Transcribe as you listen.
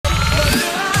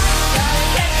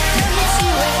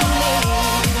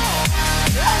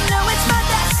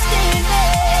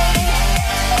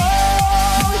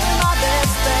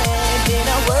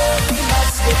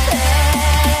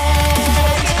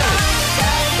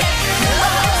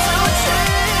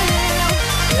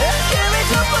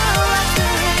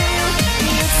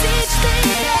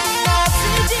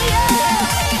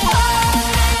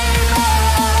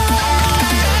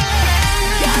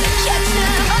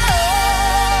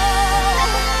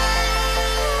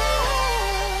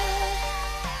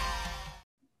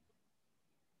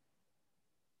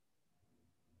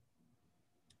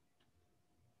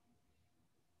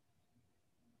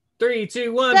3,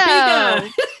 2, 1, So-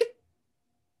 Pika.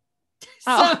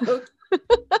 Oh.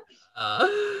 uh,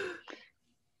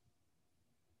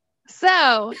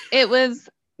 So it was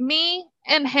me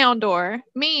and Houndor,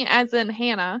 me as in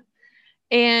Hannah,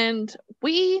 and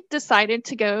we decided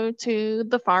to go to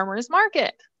the farmer's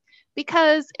market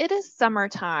because it is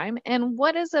summertime. And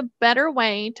what is a better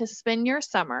way to spend your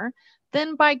summer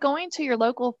than by going to your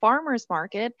local farmer's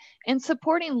market and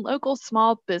supporting local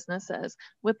small businesses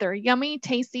with their yummy,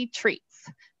 tasty treats,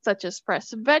 such as fresh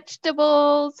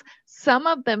vegetables? Some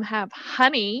of them have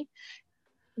honey,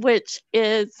 which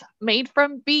is made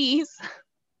from bees.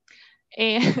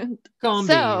 And comb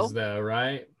so, bees, though,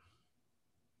 right?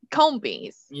 comb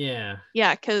bees. Yeah.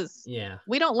 Yeah, because Yeah.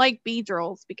 we don't like bee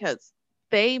drills because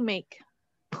they make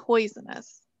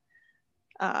poisonous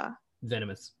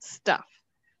Venomous stuff.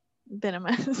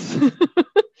 Venomous.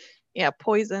 Yeah,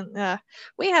 poison.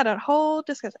 We had a whole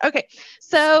discussion. Okay,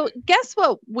 so guess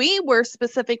what we were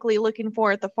specifically looking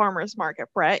for at the farmer's market,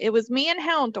 Brett? It was me and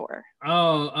Houndor.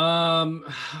 Oh,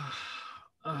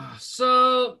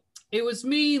 so it was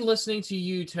me listening to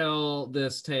you tell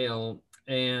this tale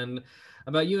and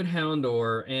about you and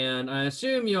Houndor, and I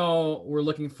assume y'all were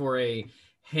looking for a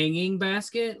hanging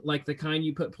basket, like the kind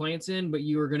you put plants in, but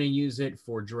you were going to use it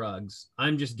for drugs.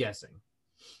 I'm just guessing.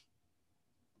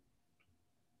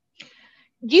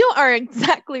 You are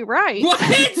exactly right. What?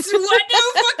 What? No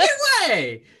fucking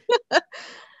way!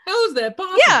 How is that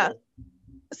possible? Yeah.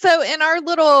 So in our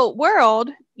little world,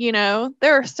 there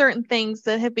are certain things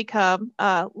that have become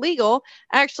legal.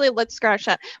 Actually, let's scratch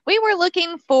that. We were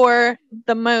looking for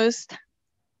the most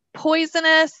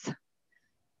poisonous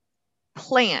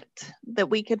plant that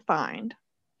we could find.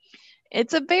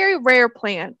 It's a very rare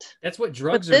plant. That's what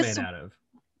drugs are made out of.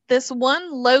 This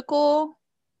one local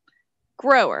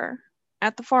grower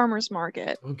at the farmer's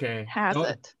market has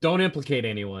it. Don't implicate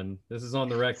anyone. This is on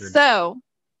the record. So,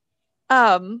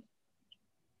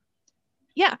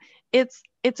 yeah, it's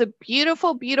a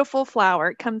beautiful, beautiful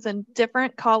flower. It comes in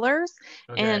different colors,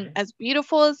 and as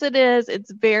beautiful as it is,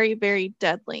 it's very, very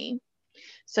deadly.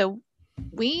 So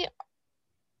we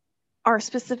are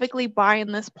specifically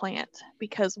buying this plant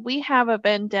because we have a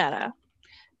vendetta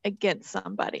against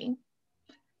somebody.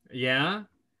 Yeah?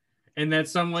 And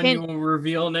that's someone you will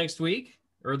reveal next week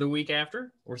or the week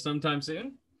after or sometime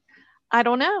soon? I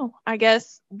don't know. I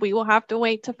guess we will have to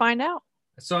wait to find out.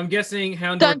 So I'm guessing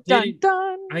Houndor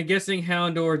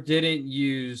didn't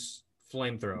use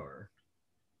flamethrower.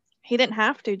 He didn't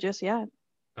have to just yet.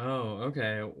 Oh,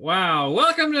 okay. Wow.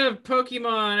 Welcome to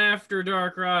Pokemon After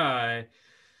Dark Rye.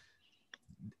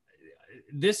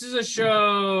 This is a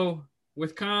show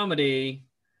with comedy.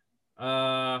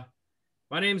 My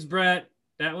name's Brett.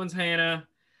 That one's Hannah.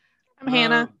 I'm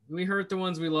Hannah. We hurt the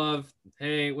ones we love.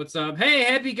 Hey, what's up? Hey,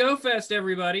 happy Go Fest,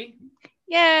 everybody.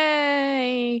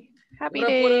 Yay. Happy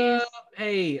days. What up?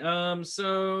 Hey,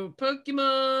 so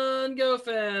Pokemon Go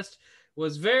Fest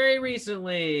was very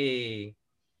recently.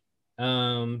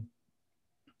 And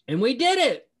we did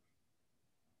it.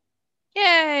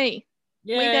 Yay.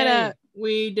 Yay.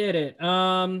 We did it.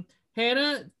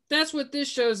 Hannah, that's what this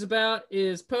show's about,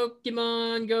 is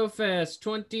Pokemon Go Fest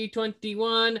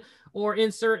 2021, or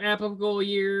insert applicable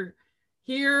year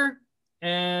here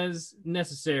as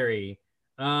necessary.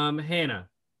 Hannah,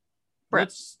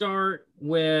 let's start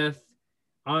with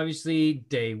obviously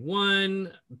day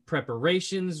one,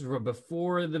 preparations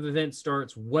before the event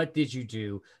starts. What did you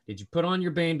do? Did you put on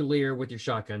your bandolier with your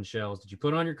shotgun shells? Did you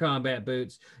put on your combat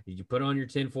boots? Did you put on your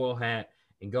tinfoil hat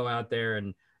and go out there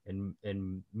and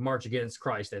march against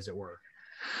Christ, as it were?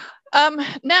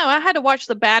 No, I had to watch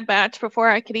the Bad Batch before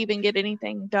I could even get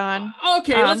anything done.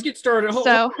 Okay, let's get started.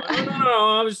 No,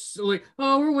 I was like,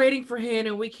 we're waiting for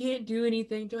Hannah. We can't do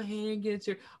anything till Hannah gets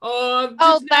here.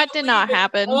 That did not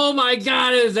happen. Oh my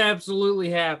God, it has absolutely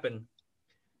happened.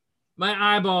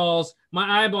 My eyeballs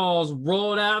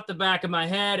rolled out the back of my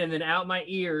head and then out my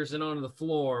ears and onto the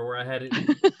floor where I had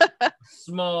a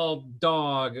small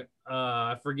dog.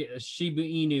 I forget, a Shiba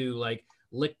Inu, like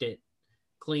licked it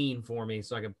clean for me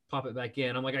so I could pop it back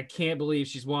in. I'm like, I can't believe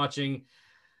she's watching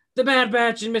the Bad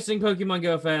Batch and missing Pokemon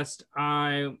Go Fest.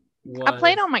 I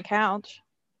played on my couch.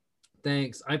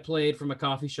 Thanks. I played from a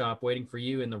coffee shop waiting for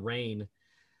you in the rain.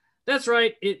 That's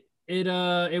right. It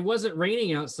wasn't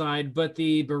raining outside, but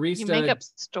the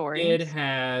barista did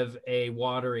have a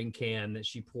watering can that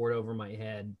she poured over my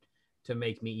head to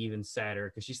make me even sadder,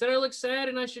 because she said I look sad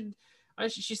and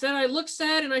she said I look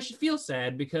sad and I should feel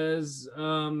sad because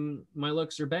my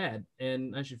looks are bad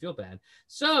and I should feel bad.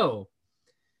 So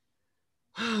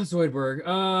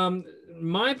Zoidberg.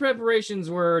 My preparations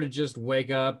were to just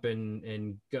wake up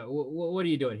and go. What are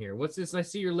you doing here? What's this? I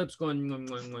see your lips going. Mwah,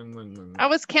 mwah, mwah, mwah, mwah. I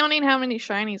was counting how many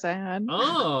shinies I had.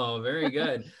 Oh, very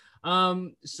good.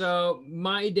 So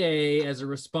my day as a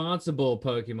responsible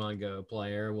Pokemon Go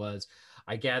player was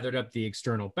I gathered up the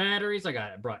external batteries.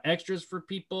 Brought extras for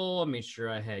people. I made sure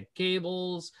I had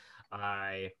cables.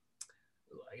 I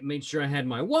made sure I had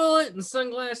my wallet and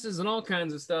sunglasses and all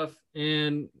kinds of stuff,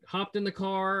 and hopped in the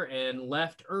car and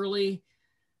left early.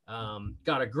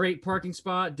 Got a great parking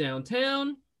spot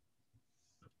downtown.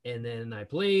 And then I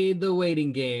played the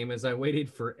waiting game as I waited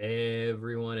for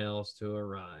everyone else to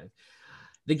arrive.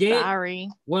 The game. Sorry.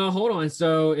 Well, hold on.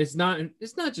 So it's not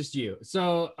just you.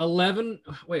 So 11.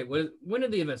 Wait, when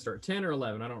did the event start? 10 or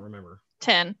 11? I don't remember.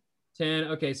 10. 10.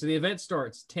 Okay, so the event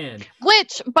starts 10.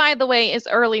 Which, by the way, is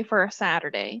early for a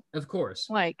Saturday. Of course.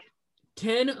 Like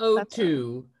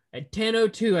 10:02. At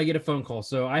 10:02, I get a phone call.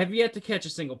 So I have yet to catch a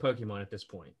single Pokemon at this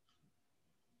point.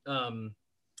 And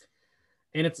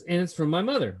it's from my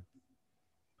mother.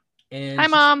 And hi,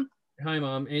 Mom. Hi,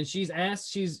 Mom. And she's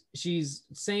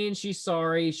saying she's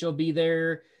sorry. She'll be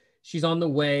there. She's on the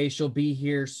way. She'll be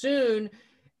here soon.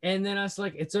 And then I was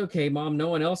like, it's okay, Mom. No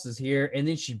one else is here. And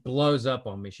then she blows up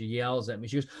on me. She yells at me.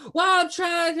 She goes, well, I'm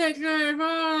trying to take care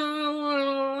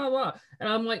of. And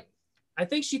I'm like, I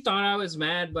think she thought I was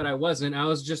mad, but I wasn't. I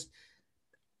was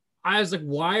like,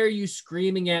 why are you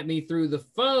screaming at me through the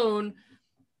phone?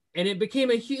 And it became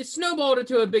it snowballed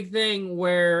into a big thing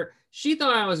where she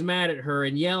thought I was mad at her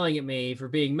and yelling at me for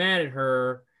being mad at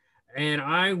her. And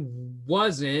I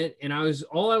wasn't. And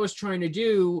all I was trying to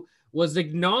do was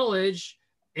acknowledge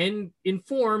and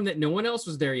inform that no one else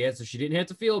was there yet, so she didn't have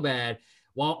to feel bad,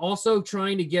 while also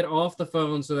trying to get off the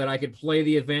phone so that I could play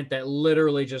the event that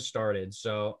literally just started.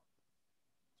 So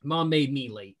Mom made me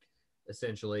late,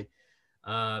 essentially.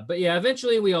 But yeah,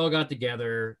 eventually we all got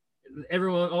together.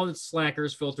 Everyone, all the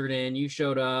slackers filtered in. You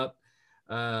showed up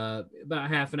about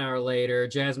half an hour later.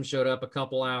 Jasmine showed up a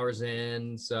couple hours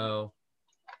in. So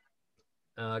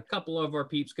a couple of our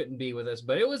peeps couldn't be with us,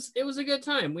 but it was a good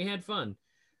time. We had fun.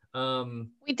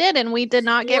 We did, and we did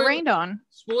not get rained on.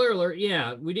 Spoiler alert.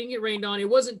 Yeah, we didn't get rained on. It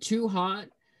wasn't too hot.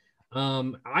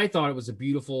 I thought it was a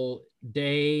beautiful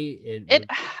day.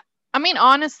 I mean,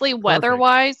 honestly,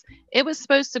 weather-wise, it was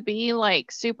supposed to be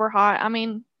like super hot. I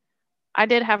mean, I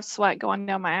did have sweat going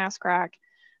down my ass crack,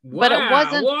 but it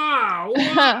wasn't. Wow!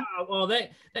 Well,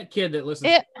 that kid that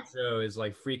listens to the show is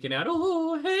like freaking out.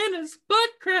 Oh, Hannah's butt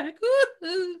crack.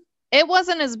 It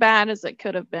wasn't as bad as it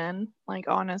could have been, like,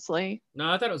 honestly. No,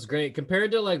 I thought it was great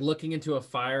compared to like looking into a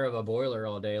fire of a boiler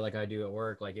all day, like I do at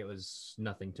work. Like, it was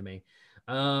nothing to me.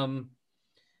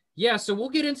 Yeah, so we'll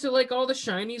get into like all the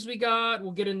shinies we got.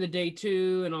 We'll get into day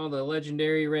 2 and all the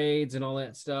legendary raids and all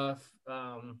that stuff.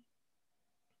 But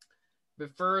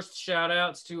first, shout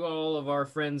outs to all of our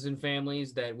friends and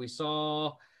families that we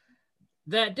saw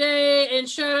that day, and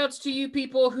shout outs to you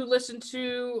people who listened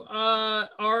to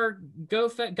our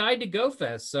guide to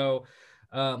GoFest. So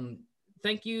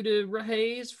thank you to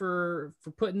Rahays for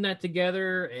putting that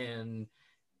together and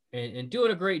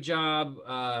doing a great job.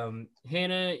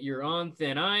 Hannah, you're on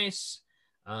thin ice.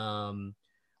 I'm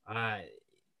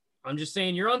just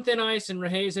saying you're on thin ice, and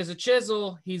Rahays has a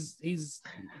chisel. He's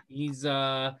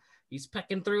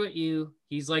pecking through at you.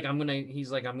 He's like, I'm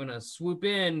gonna swoop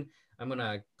in. I'm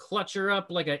gonna clutch her up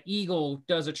like an eagle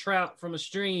does a trout from a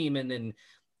stream, and then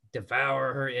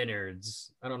devour her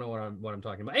innards. I don't know what I'm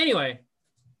talking about. Anyway.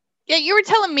 Yeah, you were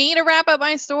telling me to wrap up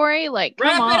my story. Like,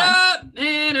 come on. Wrap it up,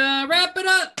 Hannah. Wrap it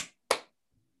up.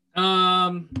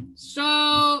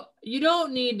 So you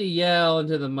don't need to yell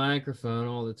into the microphone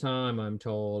all the time, I'm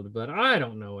told, but I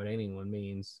don't know what anyone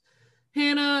means.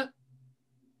 Hannah.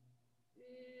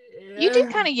 You do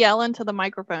kind of yell into the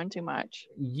microphone too much.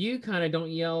 You kind of don't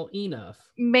yell enough.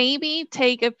 Maybe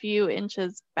take a few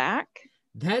inches back.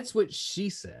 That's what she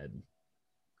said.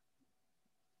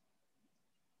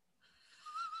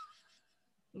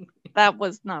 That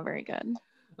was not very good.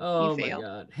 Oh my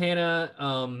God. Hannah,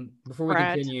 before we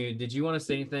continue, did you want to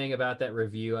say anything about that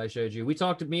review I showed you? Me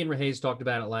and Rahays talked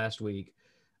about it last week.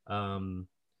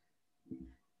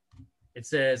 It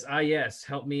says, yes,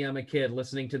 help me, I'm a kid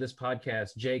listening to this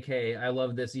podcast. JK, I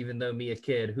love this even though me a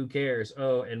kid. Who cares?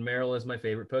 Oh, and Meryl is my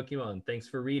favorite Pokemon. Thanks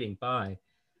for reading. Bye.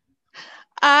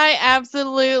 I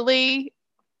absolutely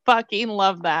fucking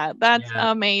love that. That's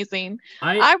amazing.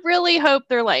 I really hope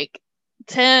they're like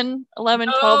 10,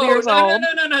 11, 12 years old. No.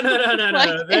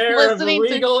 Like, they're a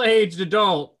legal aged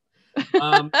adult.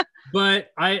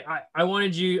 But I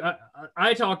wanted you,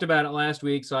 I talked about it last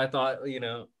week, so I thought,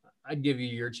 I'd give you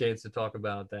your chance to talk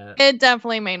about that. It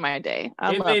definitely made my day.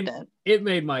 I loved it. It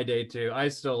made my day too. I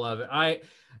still love it.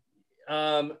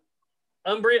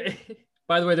 Umbreon.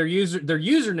 By the way, their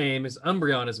username is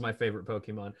Umbreon is my favorite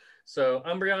Pokemon. So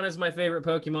Umbreon is my favorite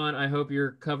Pokemon. I hope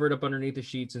you're covered up underneath the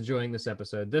sheets enjoying this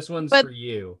episode. This one's for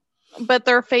you. But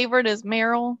their favorite is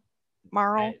Marill.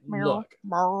 Look,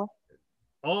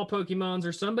 all Pokemons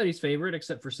are somebody's favorite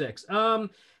except for 6.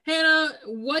 Hannah,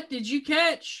 what did you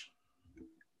catch?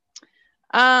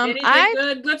 Anything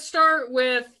good? Let's start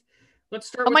with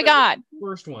God.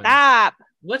 First one. Stop.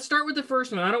 Let's start with the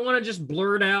first one. I don't want to just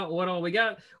blurt out what all we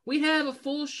got. We have a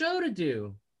full show to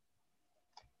do.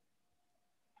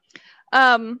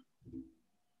 Well,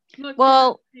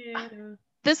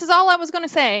 this is all I was going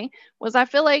to say was I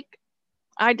feel like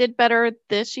I did better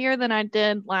this year than I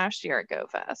did last year at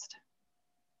GoFest.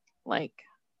 Like,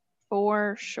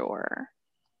 for sure.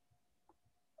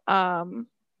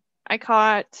 I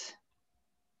caught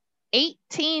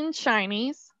 18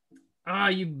 shinies.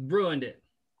 You ruined it.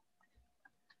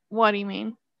 What do you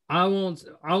mean?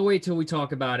 I'll wait till we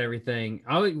talk about everything.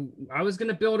 I was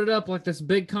gonna build it up like this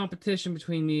big competition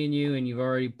between me and you, and you've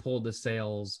already pulled the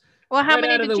sales. Well, how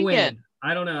many did you get?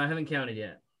 I don't know. I haven't counted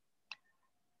yet.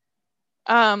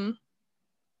 Well,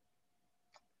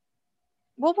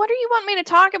 what do you want me to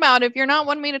talk about if you're not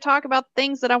wanting me to talk about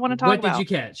things that I want to talk about? What did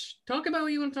you catch? Talk about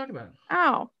what you want to talk about.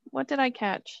 Oh, what did I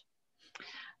catch?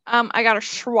 I got a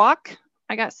Schwalk.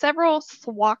 I got several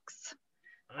Swaks.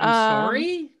 I'm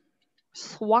sorry?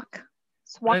 Swak.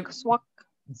 Swak.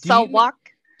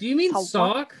 Do you mean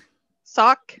sock?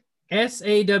 Sock.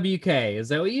 SAWK. Is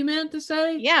that what you meant to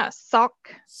say? Yeah, sock.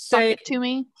 Sock it to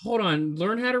me. Hold on.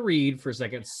 Learn how to read for a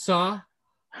second. Sock.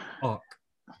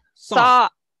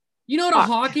 Sock. You know what a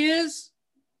hawk is?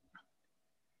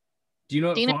 Do you know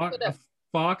what a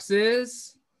fox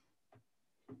is?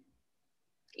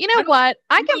 You know what?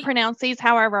 I can pronounce these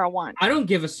however I want. I don't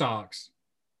give a socks.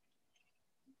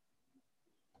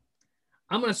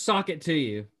 I'm going to sock it to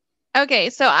you. Okay,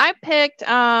 so I picked,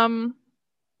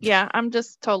 yeah, I'm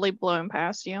just totally blowing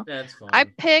past you. That's fine. I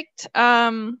picked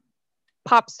Popstar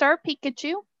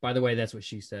Pikachu. By the way, that's what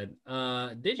she said.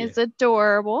 Did you? It's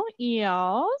adorable.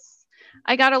 Yes.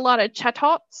 I got a lot of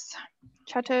Chatots.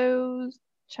 Chatot.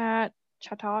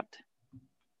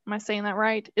 Am I saying that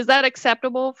right? Is that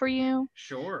acceptable for you?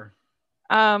 Sure.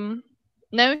 No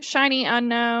shiny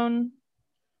unknown.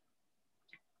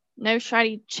 No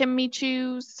shiny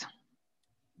Chimichus.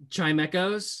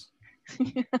 Chimechos.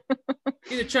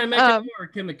 Either Chimecho or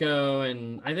Kimiko,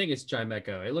 and I think it's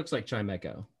Chimecho. It looks like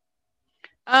Chimecho.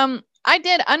 I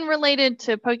did, unrelated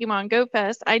to Pokemon Go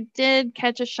Fest, I did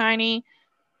catch a shiny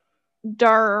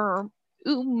Darumaka.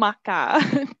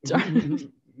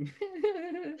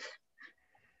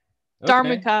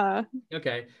 Darumaka.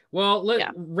 Okay. Well,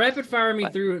 rapid fire me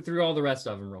through all the rest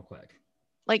of them real quick.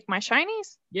 Like my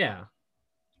shinies? Yeah.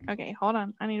 Okay, hold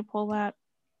on. I need to pull that.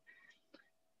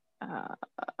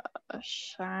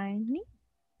 Shiny.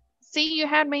 See, you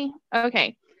had me.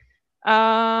 Okay.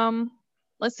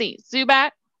 Let's see.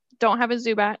 Zubat. Don't have a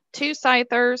Zubat. 2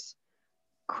 Scythers.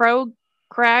 Crogunt.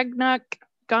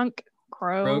 Nope.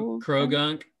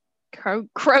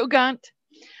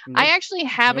 I actually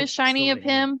have a shiny of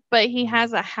him, but he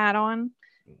has a hat on.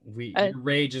 Your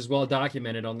rage is well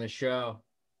documented on this show.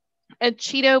 A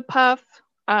Cheeto Puff.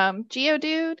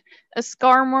 Geodude, a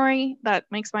Skarmory, that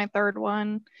makes my third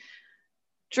one.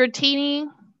 Dratini,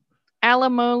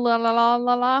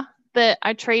 Alamolalala, that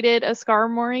I traded a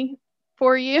Skarmory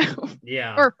for you.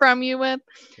 Yeah. Or from you with.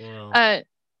 Wow. A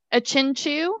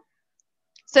Chinchou.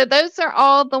 So those are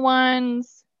all the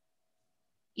ones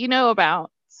you know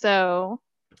about. So.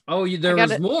 Oh, there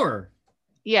was more.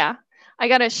 Yeah. I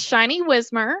got a shiny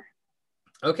Whismur.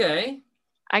 Okay.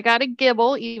 I got a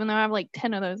Gibble, even though I have like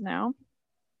 10 of those now.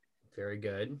 Very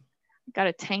good. Got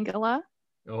a Tangela.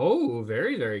 Oh,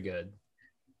 very, very good.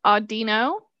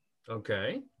 Audino.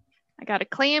 Okay. I got a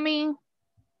Clammy.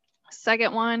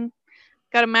 Second one.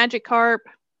 Got a Magikarp.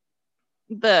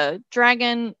 The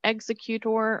Dragon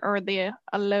Executor, or the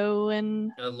Alolan.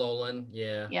 Alolan,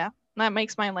 yeah. Yeah. That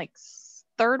makes my like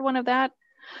third one of that.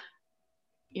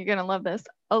 You're going to love this.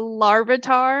 A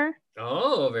Larvitar.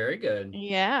 Oh, very good.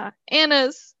 Yeah. And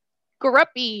a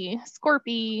Scorpy.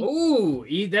 Oh,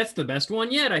 that's the best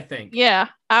one yet, I think. Yeah,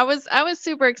 I was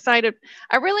super excited.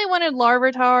 I really wanted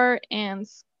Larvitar and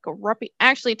Scorpy.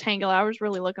 Actually, Tangela. I was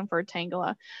really looking for a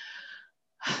Tangela.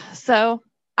 So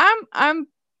I'm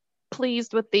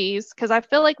pleased with these because I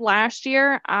feel like last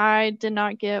year I did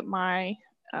not get my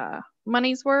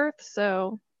money's worth.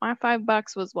 So my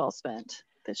 $5 was well spent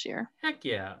this year. Heck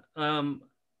yeah.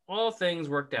 All things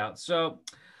worked out. So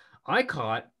I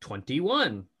caught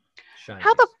 21 shinies.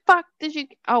 How the fuck did you?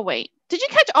 Oh wait, did you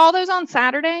catch all those on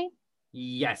Saturday?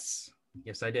 Yes,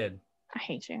 I did. I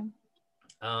hate you.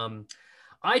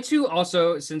 I too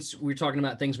also, since we're talking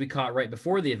about things we caught right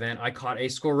before the event, I caught a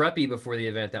Skorupi before the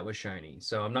event that was shiny.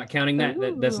 So I'm not counting that.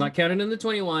 That's not counted in the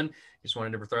 21. Just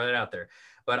wanted to throw that out there.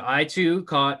 But I too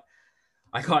caught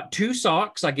 2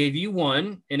 socks. I gave you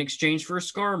one in exchange for a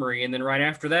Skarmory, and then right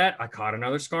after that, I caught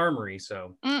another Skarmory.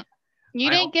 So you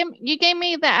gave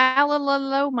me the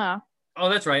Alaloma. Oh,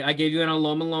 that's right. I gave you an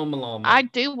Aloma. I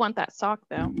do want that sock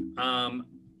though.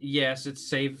 Yes, it's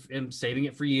safe. I'm saving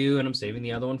it for you, and I'm saving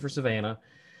the other one for Savannah.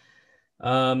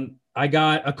 I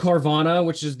got a Carvana,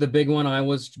 which is the big one I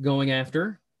was going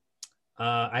after.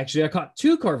 Actually, I caught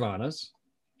 2 Carvanas.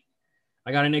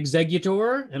 I got an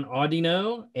Exeggutor, an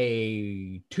Audino,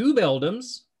 2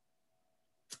 Beldums.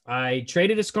 I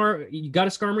traded got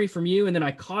a Skarmory from you, and then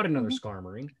I caught another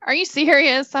Skarmory. Are you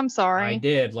serious? I'm sorry. I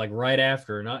did, like right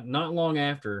after, not long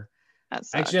after.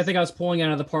 Actually, I think I was pulling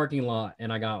out of the parking lot,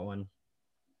 and I got one.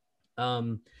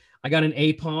 I got an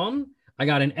Apom. I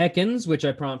got an Ekans, which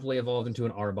I promptly evolved into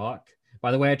an Arbok.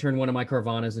 By the way, I turned one of my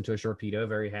Carvanas into a Sharpedo.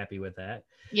 Very happy with that.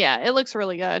 Yeah, it looks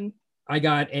really good. I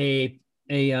got a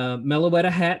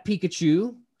Meloetta Hat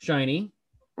Pikachu shiny.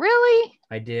 Really?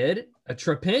 I did. A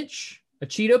Trapinch, a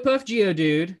Cheeto Puff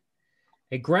Geodude,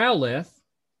 a Growlithe,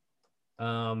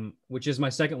 which is my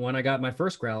second one. I got my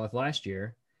first Growlithe last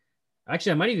year.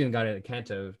 Actually, I might have even got it at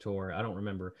Kanto Tour. I don't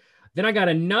remember. Then I got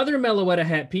another Meloetta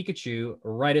Hat Pikachu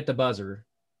right at the buzzer.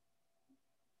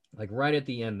 Like right at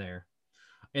the end there.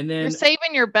 And then... You're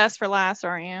saving your best for last,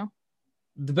 aren't you?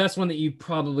 The best one that you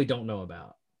probably don't know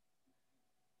about.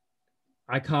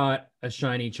 I caught a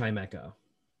shiny Chimecho.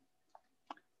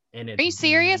 And it's Are you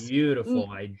serious? Beautiful.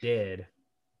 I did.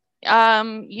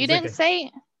 You didn't say...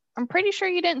 I'm pretty sure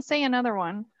you didn't say another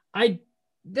one.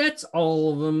 That's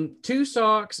all of them. 2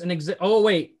 socks and Oh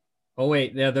wait.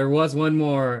 Yeah, there was one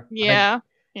more. Yeah.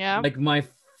 Like my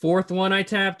 4th one I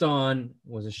tapped on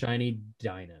was a shiny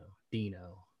Dino.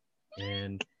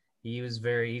 And he's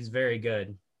very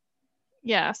good.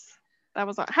 Yes. That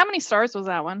was how many stars was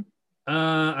that one?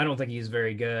 I don't think he's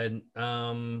very good.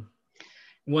 1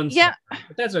 star,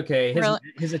 but that's okay.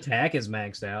 His attack is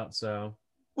maxed out, so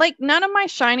like none of my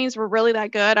shinies were really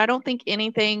that good. I don't think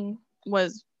anything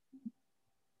was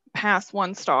past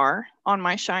 1 star on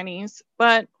my shinies,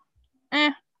 but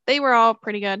they were all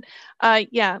pretty good.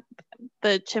 Yeah,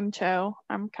 the Chimcho,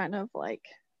 I'm kind of like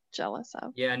jealous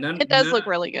of. Yeah, it does look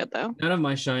really good though. None of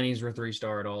my shinies were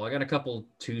 3-star at all. I got a couple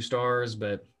 2 stars,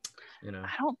 but you know,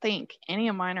 I don't think any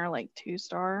of mine are like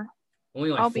 2-star. Only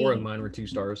like 4 of mine were 2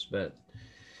 stars, but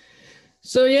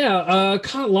so yeah,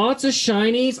 caught lots of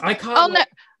shinies. I caught no.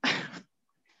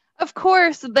 Of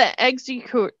course, the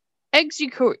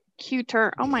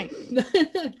Exeggutor. Oh my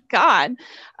god.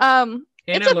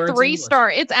 It's a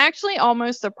 3-star. It's actually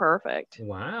almost a perfect.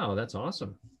 Wow, that's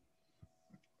awesome.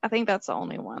 I think that's the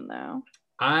only one though.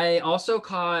 I also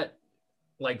caught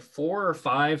like 4 or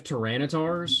 5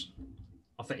 Tyrannitars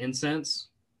off of Incense.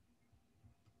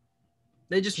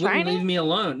 They just wouldn't leave me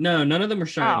alone. No, none of them were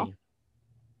shiny.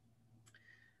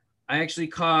 I actually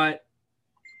caught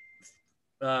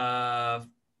 5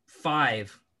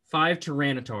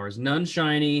 Tyrannitars, none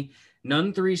shiny,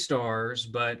 none 3 stars,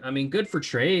 but I mean, good for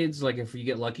trades. Like if you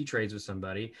get lucky trades with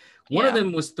somebody. One of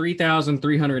them was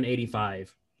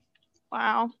 3,385.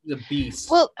 Wow. The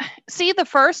beast. Well, see, the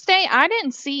first day I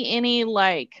didn't see any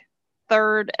like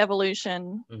 3rd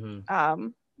evolution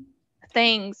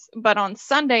things, but on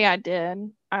Sunday I did.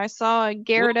 I saw a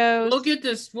Gyarados.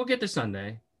 We'll get to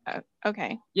Sunday.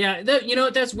 Okay. Yeah,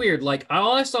 that's weird. Like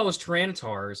all I saw was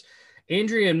Tyrannitars.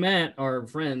 Andrea and Matt are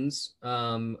friends.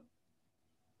 All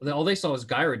they saw was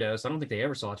Gyarados. I don't think they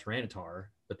ever saw a Tyranitar,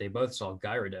 but they both saw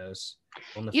Gyarados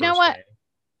on the first day. You know what?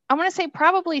 I want to say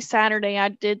probably Saturday I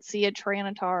did see a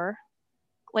Tyranitar,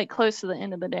 like close to the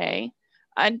end of the day.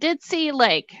 I did see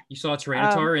like... You saw a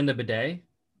Tyranitar in the bidet?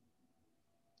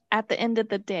 At the end of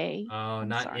the day. Oh,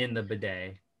 not in the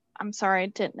bidet. I'm sorry, I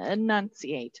didn't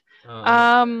enunciate.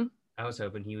 I was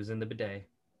hoping he was in the bidet.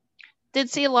 Did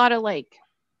see a lot of like...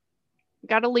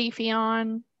 Got a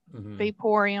Leafeon,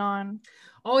 Vaporeon.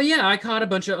 Oh yeah, I caught a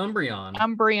bunch of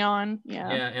Umbreon. Yeah.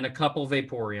 Yeah, and a couple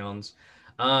Vaporeons.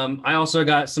 I also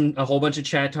got a whole bunch of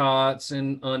Chattots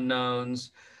and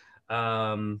Unknowns.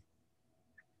 And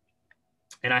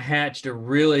I hatched a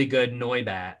really good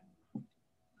Noibat.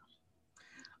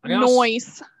 I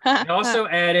also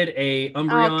added a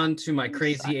Umbreon to my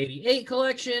Crazy 88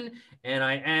 collection, and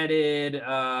I added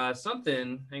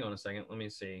something. Hang on a second, let me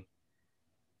see.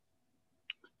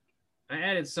 I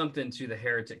added something to the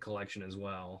Heretic collection as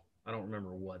well. I don't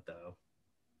remember what though.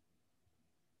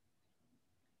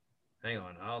 Hang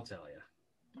on, I'll tell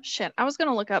you. Shit, I was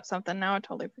gonna look up something. Now I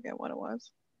totally forget what it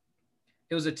was.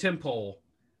 It was a Timpole.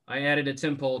 I added a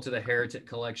Timpole to the Heretic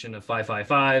collection of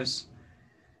 555s.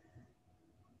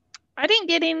 I didn't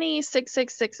get any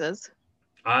 666s.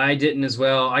 I didn't as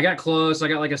well. I got close. I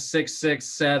got like a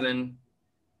 667,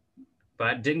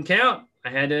 but it didn't count. I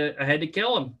had to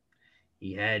kill him.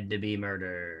 He had to be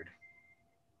murdered.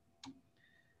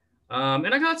 And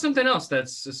I got something else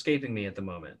that's escaping me at the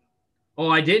moment. Oh,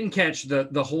 I didn't catch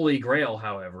the Holy Grail,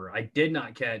 however. I did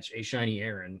not catch a shiny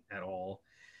Aaron at all.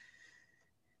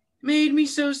 Made me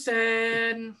so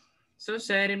sad. So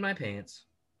sad in my pants.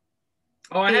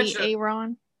 Oh, I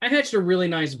hatched a really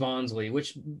nice Bonsly,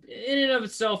 which in and of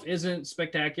itself isn't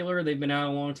spectacular. They've been out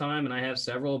a long time, and I have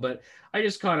several, but I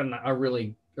just caught a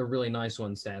really nice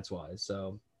one stats-wise.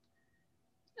 So,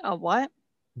 a what?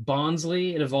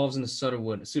 Bonsly. It evolves into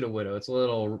Pseudo-Widow. It's a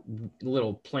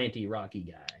little planty, rocky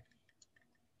guy.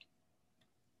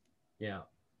 Yeah.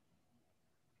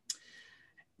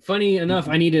 Funny enough,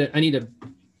 I need to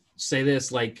say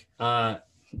this. Like,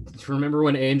 remember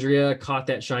when Andrea caught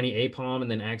that shiny Aipom and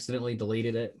then accidentally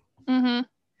deleted it? Mm-hmm.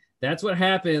 That's what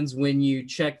happens when you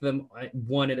check them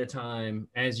one at a time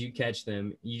as you catch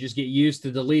them. You just get used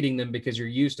to deleting them because you're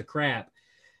used to crap.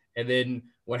 And then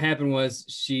what happened was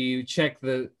she checked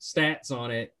the stats on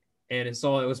it and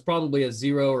saw it was probably a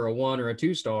 0 or a 1 or a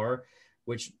 2-star,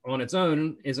 which on its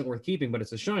own isn't worth keeping, but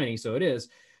it's a shiny, so it is.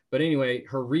 But anyway,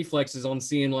 her reflexes on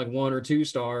seeing like 1 or 2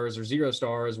 stars or 0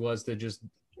 stars was to just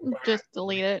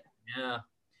delete it. Yeah.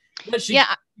 But she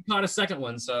caught a second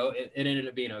one, so it ended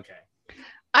up being okay.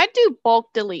 I do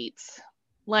bulk deletes.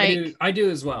 Like I do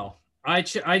as well.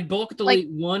 I bulk delete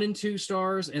 1 and 2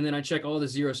 stars, and then I check all the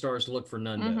 0 stars to look for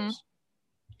Nundos. Mm-hmm.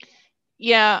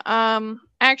 Yeah.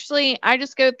 Actually, I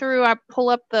just go through. I pull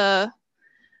up I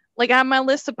have my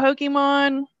list of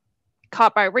Pokemon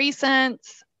caught by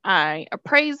recents. I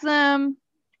appraise them,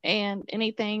 and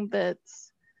anything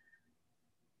that's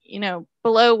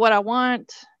below what I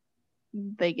want,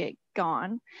 they get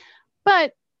gone.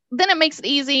 But then it makes it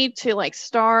easy to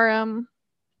star them.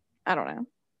 I don't know.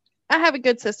 I have a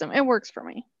good system. It works for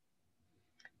me.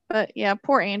 But yeah,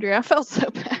 poor Andrea. I felt so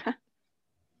bad.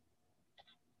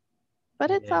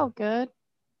 But it's all good.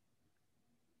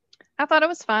 I thought it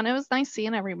was fun. It was nice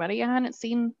seeing everybody. I hadn't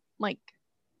seen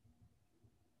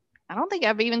I don't think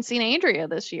I've even seen Andrea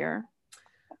this year.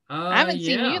 I haven't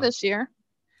seen you this year.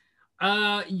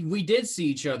 We did see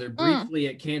each other briefly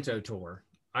at Kanto Tour.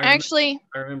 I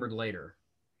remembered later.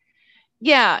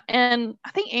 Yeah, and I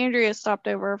think Andrea stopped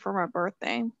over for my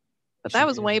birthday, but that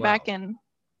was way back in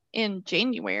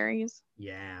January's.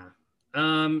 Yeah.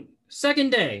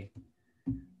 Second day.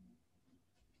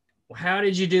 How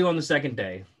did you do on the second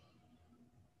day?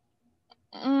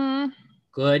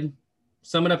 Good.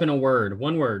 Sum it up in a word.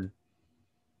 One word.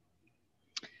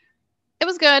 It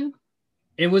was good.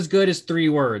 It was good as 3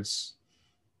 words.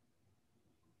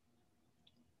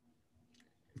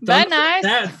 That nice.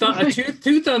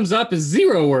 Two thumbs up is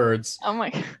 0 words. Oh my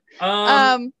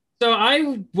god. So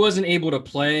I wasn't able to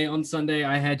play on Sunday.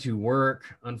 I had to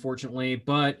work, unfortunately.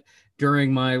 But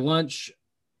during my lunch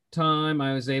time,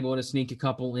 I was able to sneak a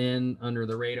couple in under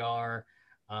the radar.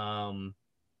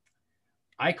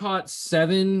 I caught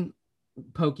 7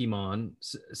 Pokemon.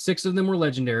 6 of them were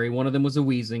legendary. 1 of them was a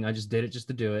Weezing. I just did it just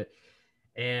to do it.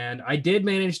 And I did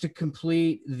manage to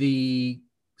complete the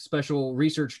special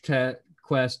research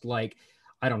quest,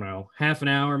 I don't know, half an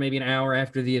hour, maybe an hour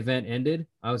after the event ended.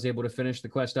 I was able to finish the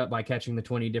quest up by catching the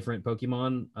 20 different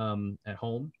Pokemon at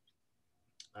home.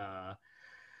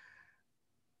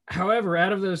 However,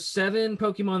 out of those 7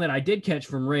 Pokemon that I did catch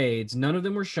from raids, none of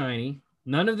them were shiny.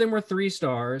 None of them were 3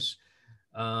 stars.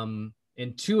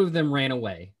 And 2 of them ran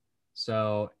away.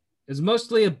 So it was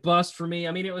mostly a bust for me.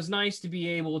 I mean, it was nice to be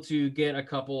able to get a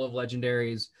couple of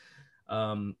legendaries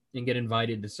and get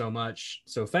invited to so much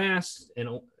so fast.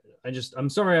 And I'm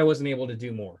sorry I wasn't able to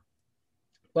do more.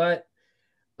 But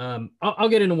I'll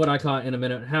get into what I caught in a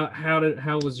minute.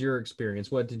 How was your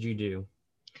experience? What did you do?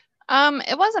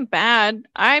 It wasn't bad.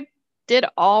 I did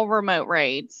all remote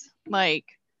raids. I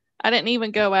didn't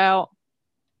even go out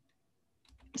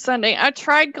Sunday. I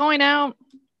tried going out,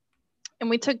 and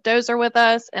we took Dozer with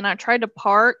us, and I tried to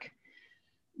park,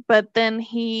 but then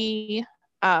he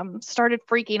started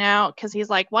freaking out because he's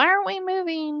like, "Why aren't we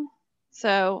moving?"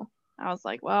 So I was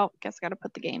like, "Well, guess I got to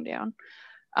put the game down."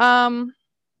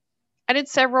 I did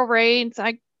several raids.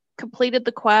 I completed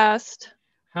the quest.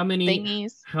 How many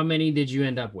did you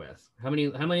end up with? How many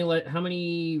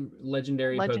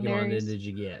legendary Pokemon did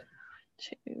you get?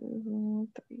 2,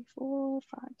 3, 4,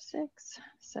 5, 6,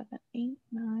 7, 8,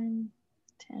 9,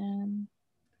 10,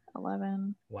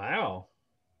 11, Wow.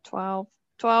 12.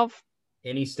 12.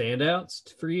 Any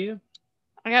standouts for you?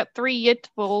 I got 3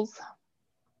 Yitfuls.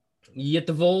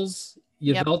 Yitvols?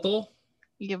 Yep. Yveltal?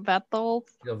 Yvetals.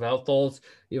 Yveltals.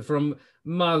 You're from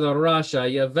Mother Russia.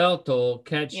 Yveltal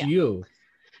catch Yeah. you.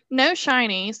 No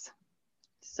shinies.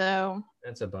 So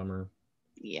That's a bummer.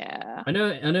 yeah. I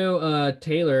know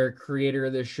Taylor, creator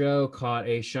of this show, caught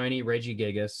a shiny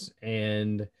Regigigas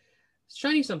and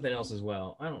shiny something else as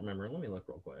well. I don't remember. Let me look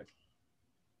real quick.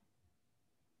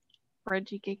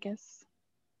 Regigigas.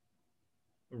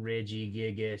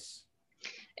 Regigigas.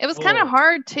 It was kind of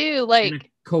hard too,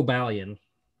 like Cobalion.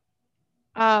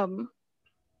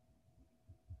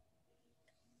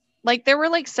 Like there were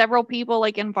like several people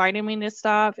like inviting me to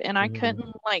stuff and I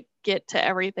couldn't like get to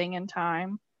everything in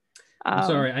time. I'm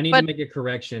sorry, I need to make a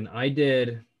correction. I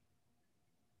did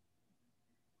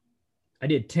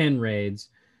 10 raids.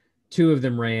 2 of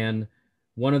them ran.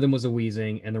 1 of them was a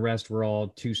Weezing, and the rest were all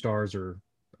 2 stars, or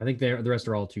I think the rest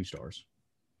are all 2 stars.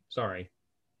 Sorry.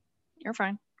 You're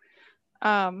fine.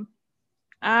 I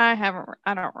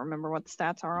don't remember what the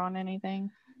stats are on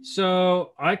anything.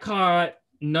 So I caught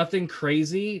nothing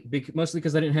crazy, mostly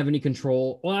because I didn't have any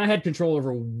control. Well, I had control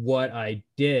over what I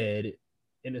did.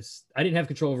 I didn't have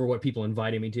control over what people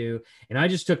invited me to, and I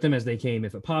just took them as they came.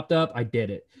 If it popped up, I did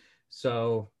it.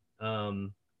 So,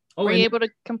 were you able to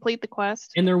complete the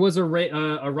quest? And there was a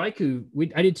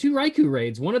Raikou. I did 2 Raikou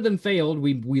raids. One of them failed.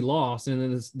 We lost, and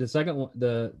then the second one,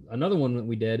 another one that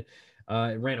we did,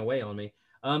 it ran away on me.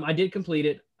 I did complete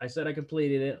it. I said I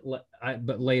completed it,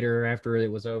 but later after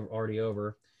it was already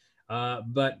over.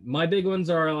 But my big ones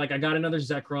are like I got another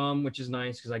Zekrom, which is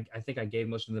nice because I think I gave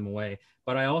most of them away.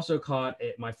 But I also caught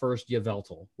my first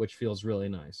Yveltal, which feels really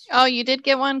nice. Oh, you did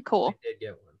get one? Cool. I did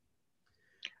get one.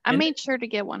 I made sure to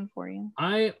get one for you.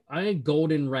 I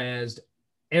golden razzed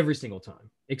every single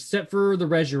time, except for the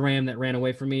Reshiram that ran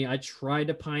away from me. I tried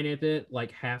to Pineapple it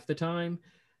like half the time,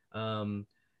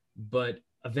 but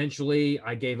eventually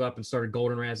I gave up and started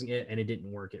golden razzing it, and it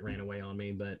didn't work. It ran away on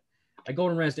me, but I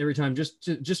golden razzed every time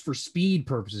just for speed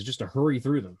purposes, just to hurry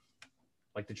through them,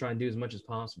 like to try and do as much as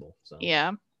possible. So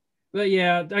yeah. But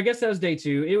yeah, I guess that was day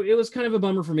 2. It was kind of a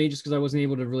bummer for me just because I wasn't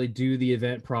able to really do the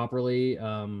event properly.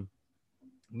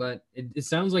 But it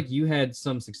sounds like you had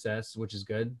some success, which is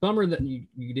good. Bummer that you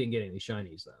didn't get any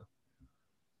shinies though.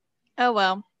 Oh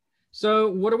well.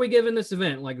 So what are we giving this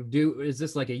event? Like, is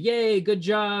this like a yay, good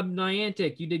job,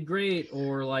 Niantic, you did great,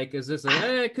 or like is this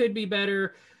it could be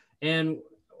better? And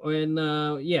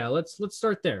yeah, let's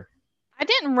start there. I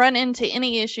didn't run into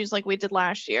any issues like we did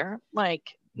last year. Like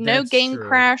no game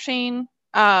crashing.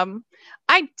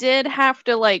 I did have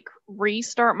to like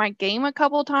restart my game a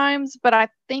couple times, but I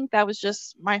think that was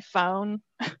just my phone.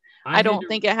 I don't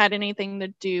think it had anything to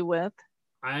do with.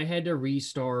 I had to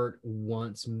restart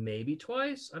once, maybe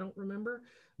twice. I don't remember,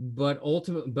 but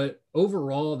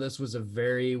overall, this was a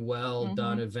very well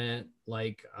done event.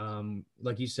 Like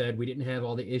you said, we didn't have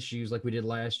all the issues like we did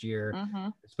last year,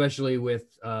 especially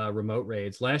with remote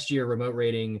raids. Last year, remote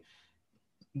raiding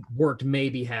worked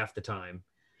maybe half the time.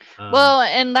 Well,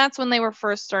 and that's when they were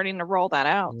first starting to roll that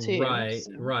out too.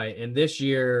 Right. And this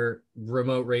year,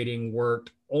 remote raiding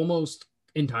worked almost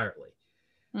entirely.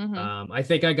 I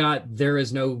think I got there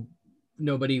is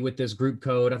nobody with this group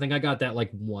code. I think I got that like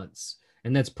once,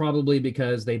 and that's probably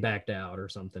because they backed out or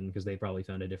something, because they probably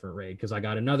found a different raid. Because I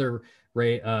got another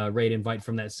raid invite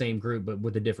from that same group, but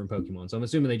with a different Pokemon. So I'm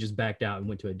assuming they just backed out and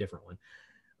went to a different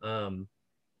one.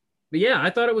 But yeah, I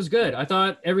thought it was good. I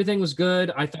thought everything was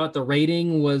good. I thought the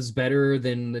rating was better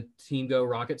than the Team Go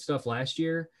Rocket stuff last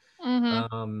year.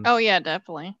 Oh yeah,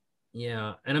 definitely.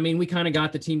 Yeah, and I mean, we kind of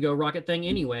got the Team Go Rocket thing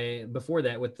anyway before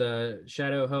that with the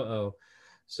Shadow Ho-Oh.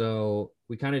 So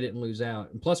we kind of didn't lose out.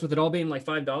 And plus, with it all being like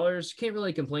 $5, you can't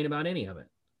really complain about any of it.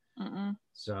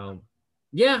 So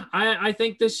yeah, I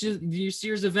think this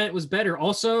year's event was better.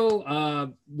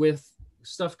 Also, with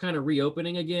stuff kind of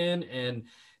reopening again and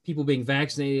people being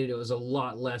vaccinated, it was a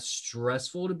lot less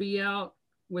stressful to be out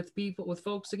with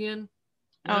folks again.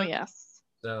 Yeah. Oh yes.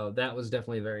 So that was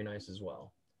definitely very nice as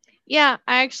well. Yeah,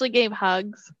 I actually gave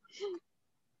hugs.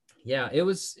 Yeah, it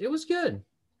was good.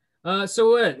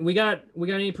 So what we got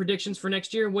any predictions for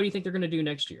next year? What do you think they're going to do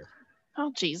next year?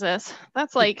 Oh Jesus,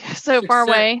 that's like so far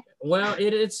away. Well,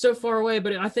 it's so far away,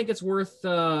 but I think it's worth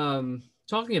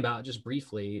talking about just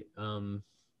briefly.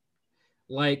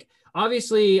 Like,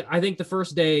 obviously, I think the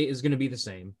first day is going to be the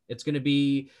same. It's going to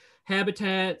be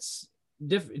habitats,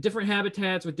 different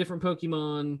habitats with different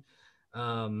Pokemon.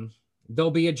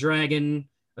 There'll be a dragon.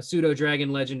 a pseudo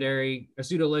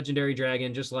legendary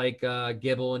dragon, just like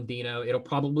Gibble and Dino. It'll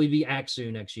probably be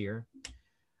Axu next year.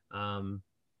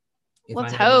 If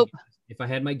Let's I had hope. if I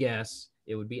had my guess,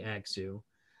 it would be Axu.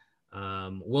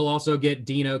 We'll also get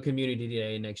Dino Community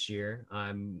Day next year.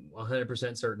 I'm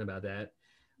 100% certain about that.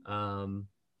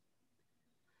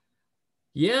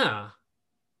 Yeah.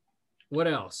 What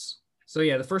else? So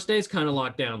yeah, the first day is kind of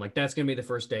locked down. Like that's gonna be the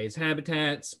first days.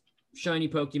 Habitats, shiny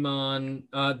Pokemon.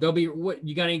 There'll be what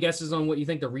you got any guesses on what you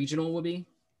think the regional will be?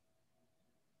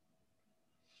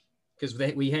 Because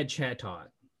we had Chatot.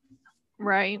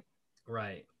 Right.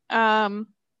 Right. I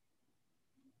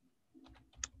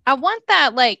want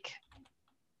that like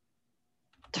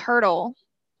turtle,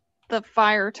 the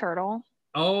fire turtle.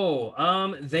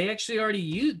 Oh, they actually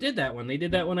already did that one. They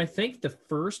did that one, I think, the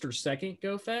first or second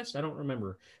Go Fest. I don't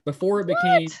remember. Before it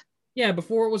became, yeah,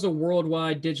 before it was a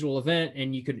worldwide digital event,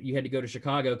 and you had to go to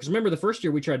Chicago. Because remember, the first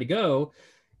year we tried to go,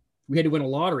 we had to win a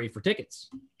lottery for tickets.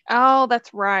 Oh,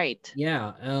 that's right.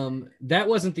 Yeah. That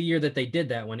wasn't the year that they did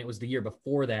that one. It was the year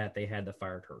before that they had the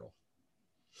fire turtle.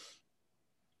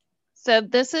 So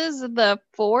this is the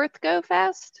 4th Go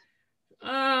Fest?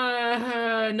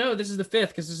 No, this is the 5th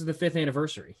because this is the 5th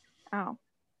anniversary. Oh.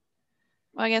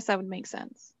 Well, I guess that would make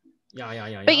sense.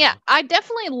 Yeah. But yeah, I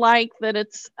definitely like that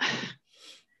it's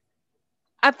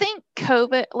I think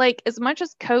COVID, like as much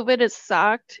as COVID has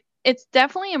sucked, it's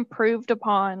definitely improved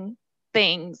upon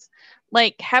things.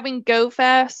 Like having Go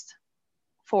Fest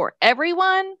for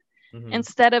everyone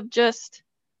instead of just,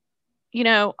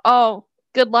 oh,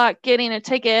 good luck getting a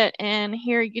ticket and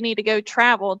here you need to go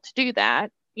travel to do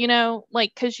that,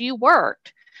 like because you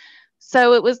worked.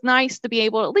 So it was nice to be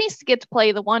able to at least get to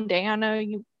play the one day. I know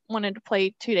you wanted to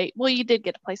play 2 days. Well, you did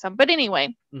get to play some, but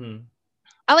anyway,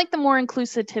 I like the more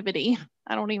inclusivity.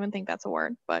 I don't even think that's a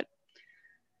word, but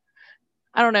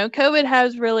I don't know. COVID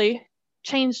has really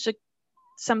changed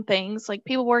some things, like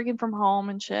people working from home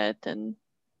and shit,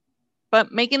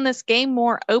 but making this game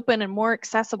more open and more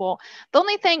accessible. The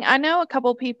only thing I know, a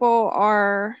couple people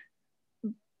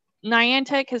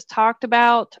Niantic has talked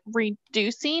about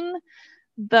reducing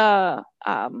the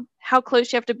how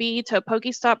close you have to be to a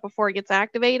Pokestop before it gets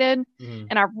activated.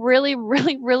 And I really,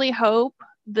 really, really hope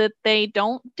that they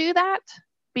don't do that,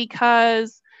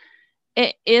 because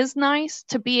it is nice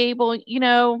to be able,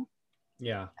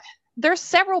 yeah, there's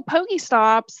several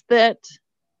Pokestops that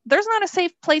there's not a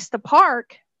safe place to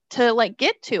park to like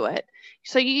get to it.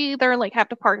 So you either like have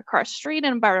to park across the street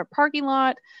in about a parking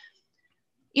lot,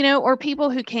 or people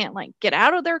who can't like get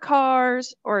out of their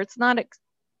cars, or it's not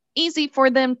easy for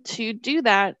them to do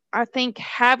that. I think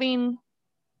having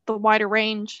the wider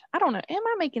range, I don't know, am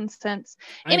I making sense?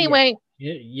 Anyway,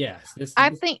 yes. I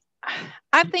think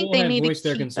they need to voiced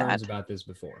their keep concerns that. about this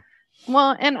before.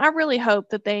 Well, and I really hope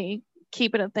that they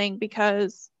keep it a thing,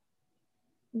 because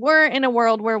we're in a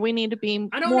world where we need to be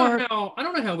I don't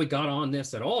know how we got on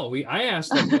this at all. I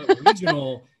asked like what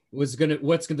regional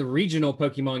what's the regional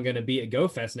Pokemon gonna be at Go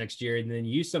Fest next year, and then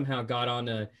you somehow got on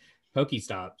to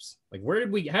Pokestops. Like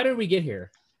how did we get here?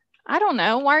 I don't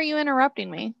know. Why are you interrupting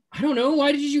me? I don't know.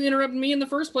 Why did you interrupt me in the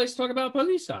first place to talk about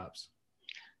Pokestops?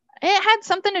 It had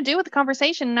something to do with the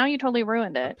conversation. Now you totally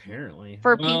ruined it. Apparently.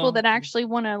 For people that actually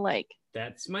want to like.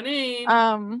 That's my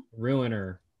name.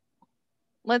 Ruiner.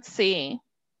 Let's see.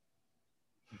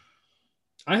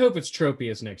 I hope it's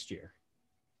Tropius next year.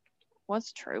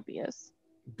 What's Tropius?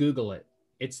 Google it.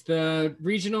 It's the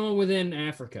regional within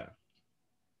Africa.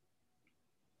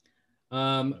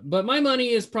 But my money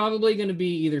is probably going to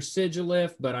be either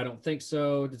Sigilyph, but I don't think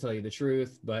so, to tell you the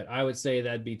truth. But I would say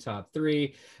that'd be top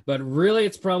 3. But really,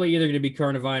 it's probably either going to be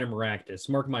Carnivine or Maractus.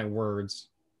 Mark my words.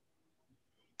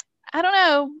 I don't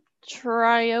know.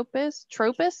 Tropius?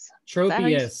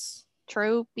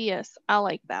 Tropius. I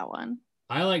like that one.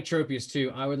 I like Tropius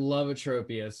too. I would love a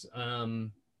Tropius.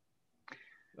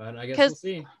 But I guess we'll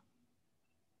see.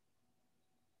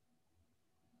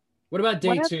 What about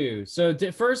day 2? So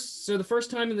the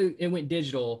first time it went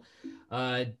digital,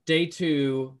 day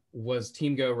 2 was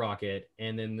Team Go Rocket,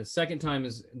 and then the second time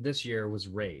this year was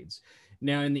raids.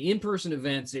 Now in the in-person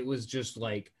events, it was just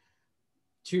like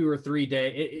 2 or 3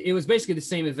 day. It was basically the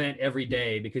same event every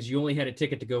day because you only had a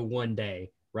ticket to go one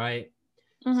day, right?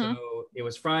 So it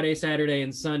was Friday, Saturday,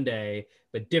 and Sunday,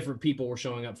 but different people were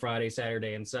showing up Friday,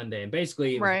 Saturday, and Sunday, and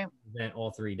basically it was an event all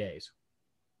 3 days.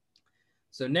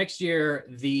 So next year,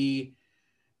 the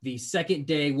second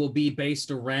day will be based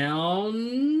around.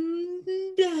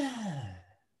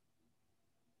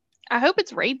 I hope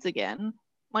it's raids again.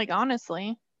 Like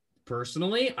honestly.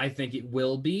 Personally, I think it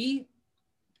will be,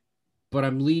 but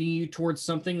I'm leading you towards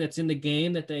something that's in the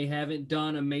game that they haven't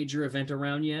done a major event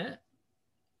around yet.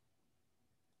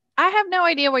 I have no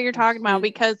idea what you're talking about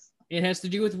because it has to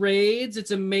do with raids.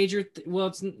 It's a major.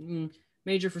 It's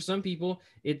major for some people.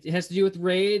 It has to do with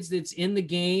raids. It's in the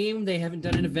game. They haven't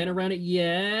done an event around it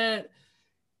yet.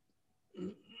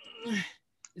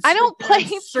 I don't play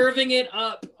serving it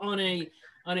up on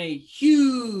a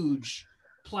huge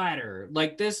platter.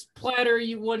 Like this platter,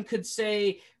 one could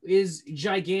say is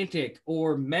gigantic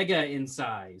or mega in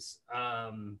size.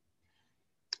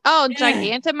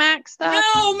 Gigantamax stuff.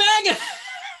 No, mega.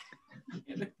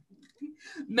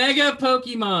 Mega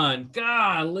Pokemon.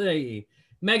 Golly.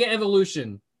 Mega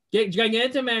Evolution.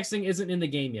 Gigantamaxing isn't in the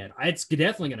game yet. It's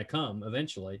definitely going to come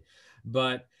eventually.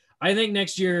 But I think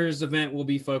next year's event will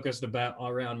be focused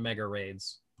around Mega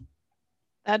Raids.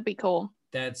 That'd be cool.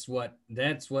 That's what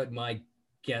my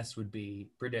guess would be.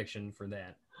 Prediction for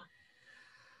that.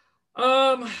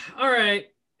 All right.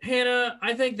 Hannah,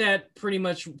 I think that pretty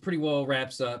well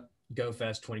wraps up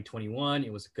GoFest 2021.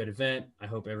 It was a good event. I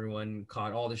hope everyone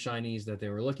caught all the shinies that they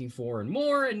were looking for and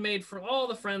more, and made for all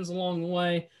the friends along the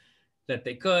way that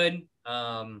they could.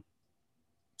 Hannah,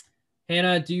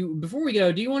 before we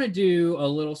go, do you want to do a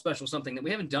little special something that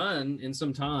we haven't done in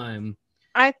some time?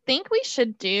 I think we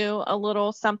should do a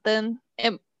little something.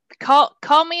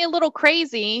 Call me a little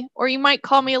crazy, or you might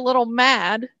call me a little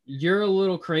mad. You're a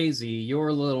little crazy. You're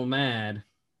a little mad.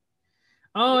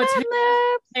 Oh, it's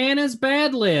Hannah's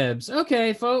Bad Libs.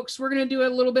 Okay, folks, we're going to do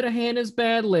a little bit of Hannah's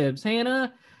Bad Libs.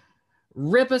 Hannah,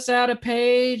 rip us out a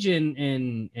page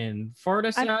and fart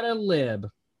us out a lib.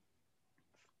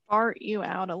 Fart you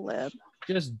out a lib.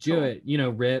 Just do it.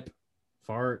 Rip,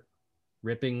 fart,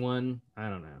 ripping one. I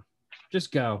don't know.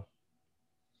 Just go.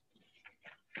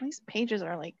 These pages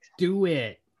are like... Do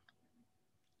it.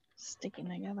 Sticking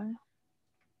together.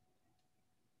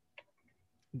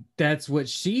 That's what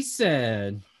she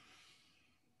said.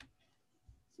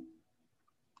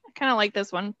 I kind of like this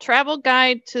one. Travel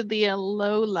guide to the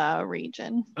Alola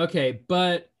region. Okay,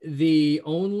 but the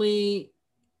only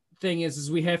thing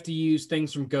is we have to use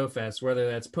things from GoFest,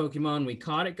 whether that's Pokemon we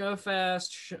caught at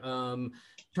GoFest,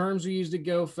 terms we used at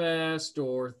GoFest,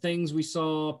 or things we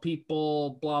saw,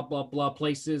 people, blah, blah, blah,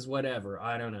 places, whatever.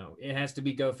 I don't know. It has to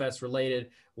be GoFest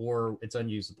related or it's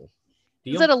unusable.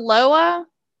 Deal? Is it Alola?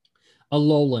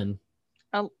 Alolan.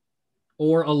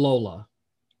 Or Alola.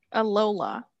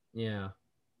 Alola. Yeah.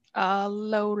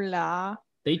 Alola.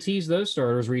 They teased those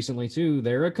starters recently too.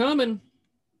 They're a-coming.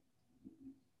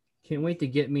 Can't wait to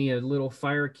get me a little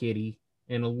fire kitty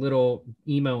and a little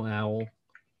emo owl.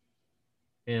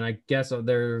 And I guess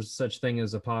there's such thing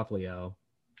as a Poplio.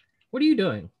 What are you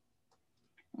doing?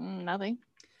 Nothing.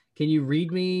 Can you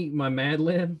read me my Mad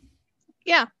Lib?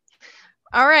 Yeah.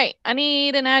 All right. I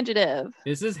need an adjective.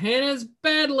 This is Hannah's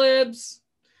Bad Libs.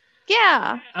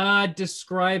 Yeah.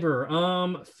 Describe her.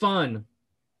 Fun.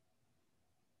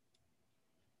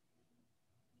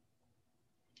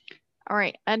 All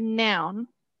right. A noun.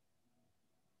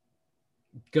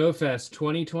 GoFest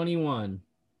 2021.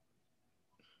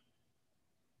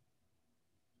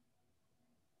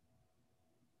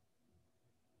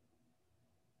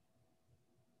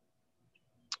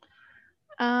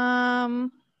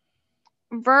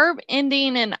 Verb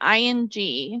ending in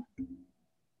ing.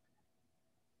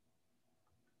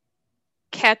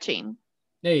 Catching.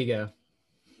 There you go.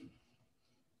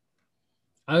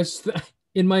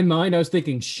 In my mind, I was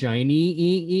thinking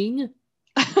shiny-ing.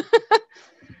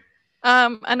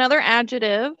 Another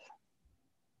adjective.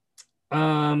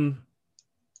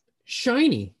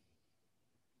 Shiny.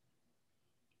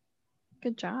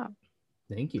 Good job.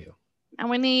 Thank you. And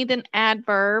we need an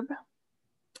adverb.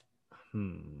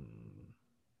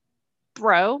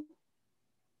 Throw.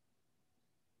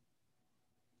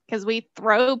 Because we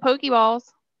throw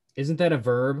Pokeballs. Isn't that a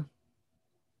verb?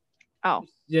 Oh.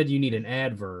 Yeah, you need an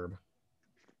adverb.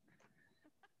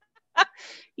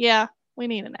 Yeah, we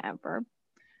need an adverb.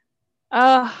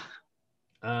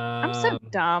 I'm so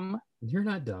dumb. You're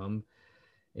not dumb.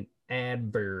 An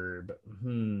adverb.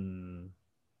 I'm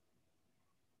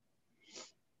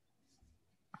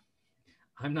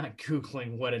not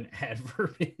Googling what an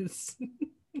adverb is.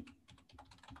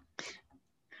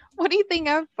 What do you think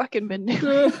I've fucking been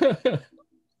doing?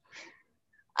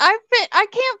 I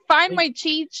can't find my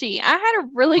cheat sheet. I had a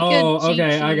really good cheat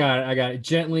sheet. I got it.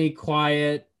 Gently,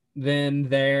 quiet, then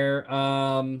there.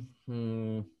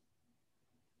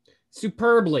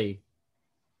 Superbly.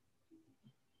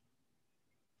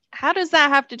 How does that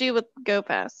have to do with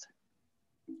GoFest?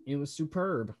 It was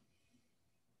superb.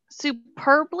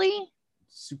 Superbly?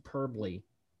 Superbly.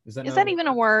 Is that even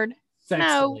a word? Sexily.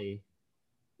 No.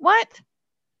 What?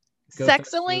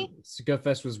 Sexily?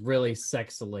 GoFest was really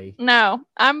sexily. No,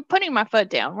 I'm putting my foot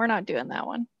down. We're not doing that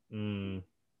one.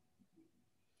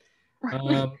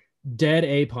 Dead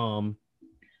apalm.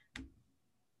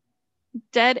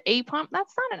 Dead apalm?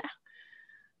 That's not an.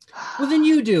 Well, then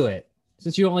you do it,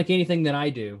 since you don't like anything that I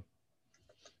do.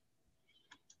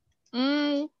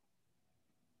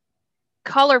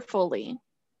 Colorfully.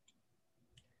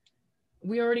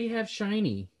 We already have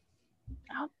shiny.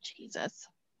 Oh, Jesus.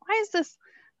 Why is this?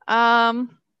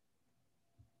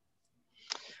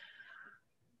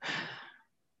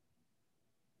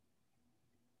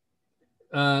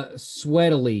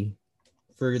 Sweatily,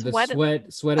 for the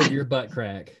sweat of your butt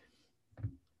crack.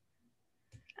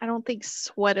 I don't think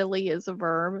sweatily is a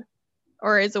verb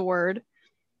or is a word.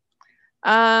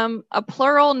 A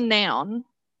plural noun.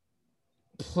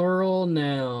 Plural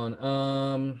noun.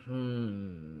 A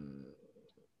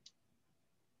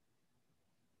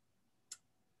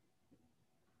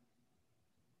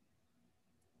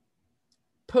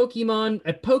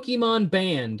Pokemon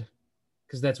band,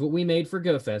 because that's what we made for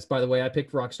GoFest. By the way, I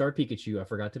picked Rockstar Pikachu. I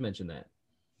forgot to mention that.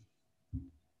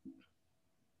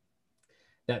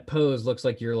 That pose looks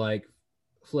like you're like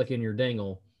flicking your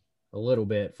dangle a little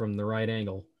bit from the right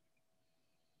angle.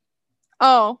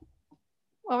 Oh,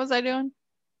 what was I doing?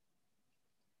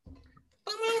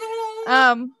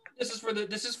 This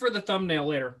is for the thumbnail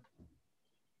later.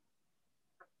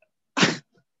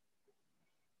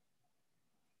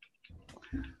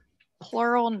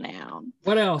 Plural noun.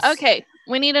 What else? Okay,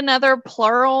 we need another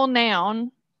plural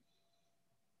noun.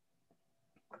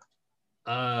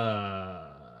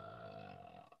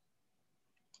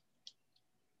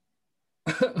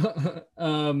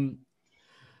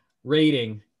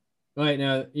 Rating. Right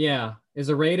now, yeah. Is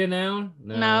a rate a noun?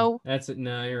 No. That's it.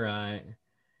 No, you're right.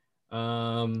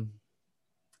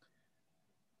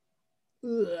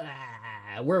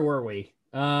 Where were we?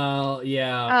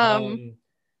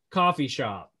 Coffee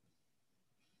shop.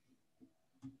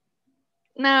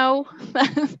 No.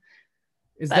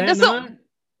 Is that not?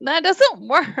 That doesn't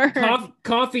work.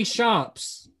 Coffee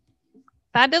shops.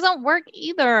 That doesn't work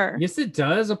either. Yes, it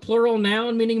does. A plural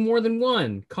noun meaning more than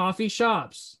one. Coffee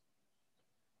shops.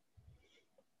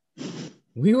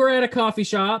 We were at a coffee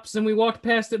shops and we walked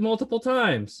past it multiple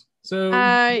times. So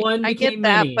one became I get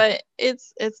that, many. but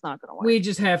it's not gonna work. We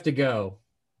just have to go.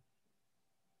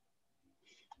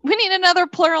 We need another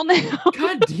plural noun.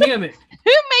 God damn it!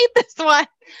 Who made this one?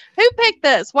 Who picked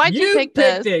this? Why'd you pick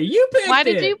this? You picked it. Why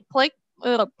did you click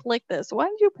this? Why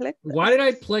did you click this? Why did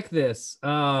I click this?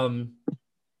 Damn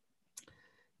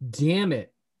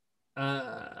it.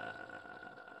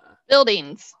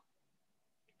 Buildings.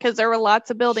 Because there were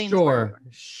lots of buildings.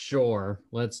 Sure.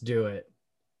 Let's do it.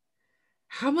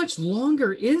 How much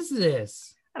longer is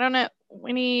this? I don't know.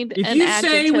 We need If you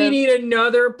say we need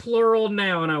another plural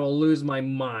noun, I will lose my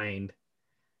mind.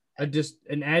 Just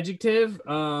an adjective?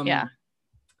 Yeah.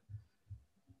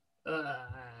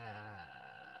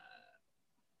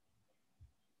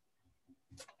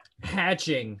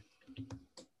 Hatching.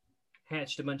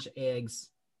 Hatched a bunch of eggs.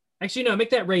 Actually, no, make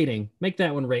that rating. Make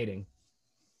that one rating.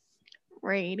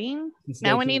 Rating.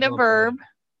 Now we need a verb.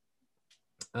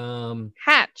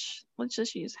 Hatch. Let's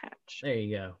just use hatch. There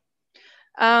you go.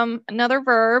 Another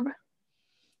verb.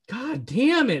 God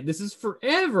damn it. This is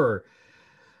forever.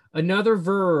 Another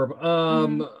verb.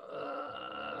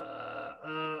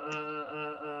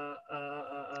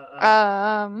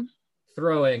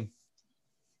 Throwing.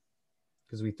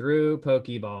 Because we threw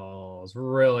Pokeballs.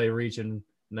 Really reaching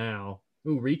now.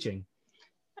 Ooh, reaching.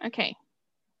 Okay.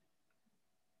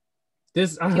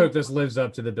 I hope this lives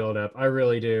up to the build-up. I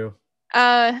really do.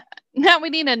 Now we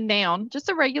need a noun. Just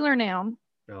a regular noun.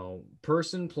 Oh,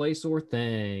 person, place, or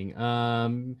thing.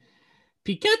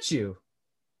 Pikachu.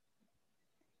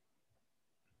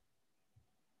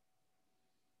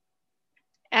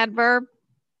 Adverb.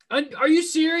 Are you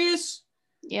serious?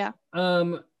 Yeah.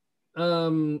 Oh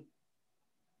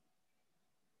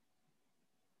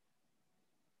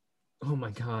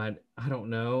my God. I don't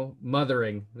know.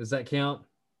 Mothering. Does that count?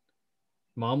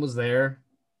 Mom was there.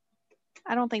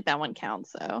 I don't think that one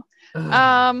counts though.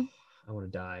 I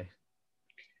want to die.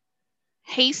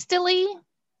 Hastily.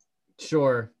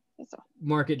 Sure.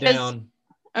 Mark it down.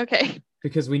 Okay.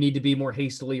 Because we need to be more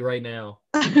hastily right now.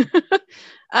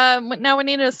 Now we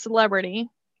need a celebrity.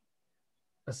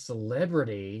 A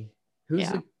celebrity?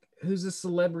 Who's a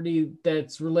celebrity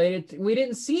that's related to... We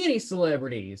didn't see any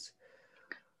celebrities.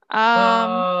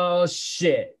 Oh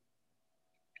shit.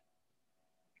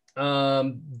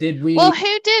 Did we... Well,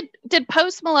 who did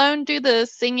Post Malone do the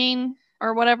singing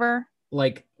or whatever?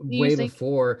 Like music? Way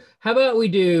before. How about we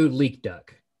do Leak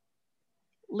Duck?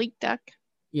 Leak Duck?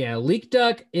 Yeah, Leak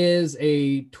Duck is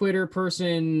a Twitter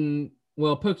person,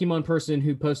 Pokemon person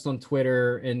who posts on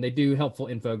Twitter, and they do helpful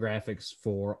infographics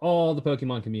for all the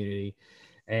Pokemon community.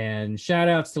 And shout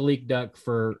outs to Leak Duck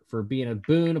for being a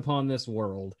boon upon this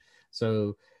world.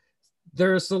 So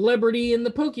they're a celebrity in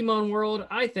the Pokemon world.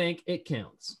 I think it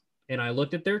counts. And I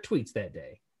looked at their tweets that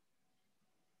day.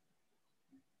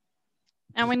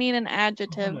 And we need an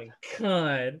adjective. Oh my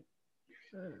God.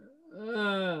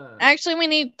 Actually, we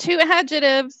need 2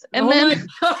 adjectives, and then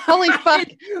holy fuck,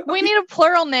 we need a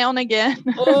plural noun again.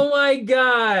 Oh my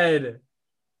God.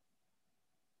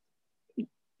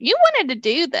 You wanted to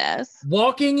do this.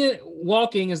 Walking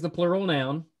is the plural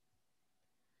noun.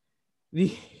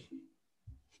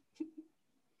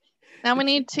 Now we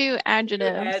need 2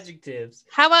 adjectives. 2 adjectives.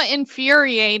 How about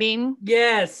infuriating?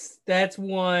 Yes, that's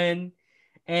one.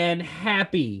 And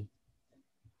happy.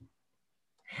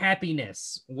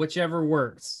 Happiness, whichever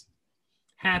works.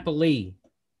 Happily.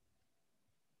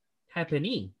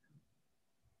 Happening.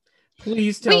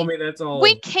 Please tell me that's all.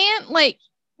 We can't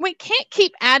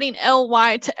keep adding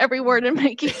ly to every word and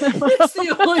making them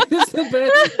It's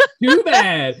the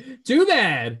best. Too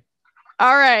bad.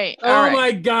 All right.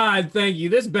 My God, thank you.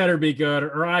 This better be good,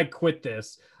 or I quit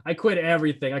this. I quit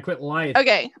everything. I quit life.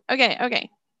 Okay.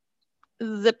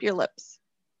 Zip your lips.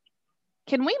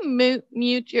 Can we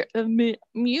mute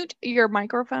your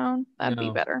microphone? That'd be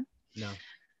better. No.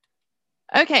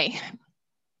 Okay.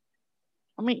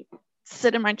 Let me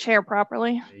sit in my chair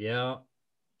properly. Yeah.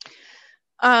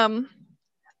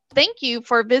 Thank you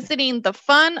for visiting the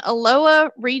fun Aloha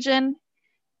region,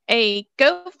 a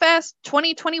GoFest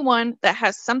 2021 that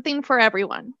has something for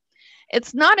everyone.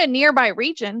 It's not a nearby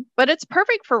region, but it's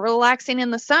perfect for relaxing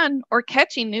in the sun or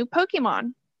catching new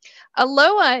Pokemon.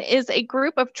 Aloha is a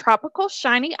group of tropical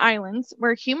shiny islands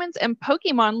where humans and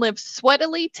Pokemon live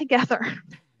sweatily together.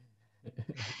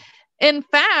 In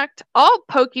fact, all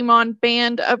Pokemon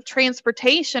band of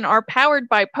transportation are powered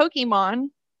by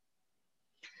Pokemon.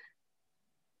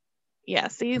 Yeah,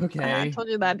 see, okay. I told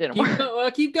you that didn't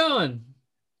work. Keep going.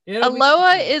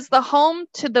 Aloha is the home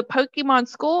to the Pokemon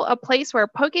School, a place where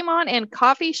Pokemon and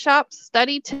coffee shops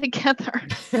study together.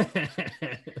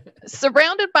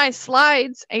 Surrounded by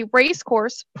slides, a race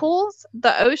course, pools,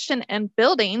 the ocean, and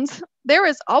buildings, there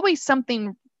is always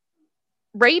something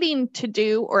raiding to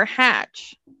do or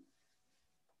hatch.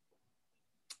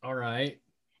 All right.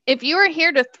 If you are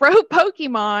here to throw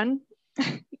Pokemon,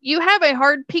 you have a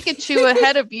hard Pikachu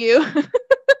ahead of you.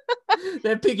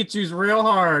 That Pikachu's real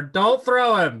hard. Don't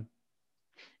throw him.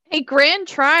 A grand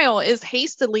trial is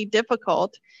hastily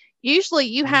difficult. Usually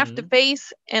you have to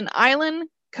face an island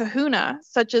kahuna,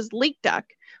 such as Leak Duck,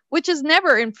 which is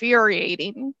never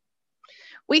infuriating.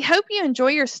 We hope you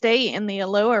enjoy your stay in the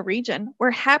Aloha region,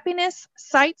 where happiness,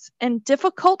 sights, and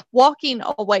difficult walking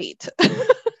await.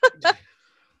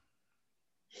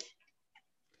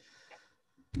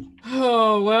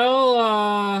 Oh,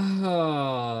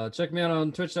 well, check me out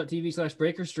on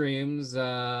twitch.tv/breakerstreams.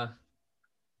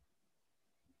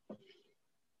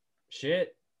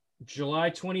 July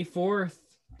 24th,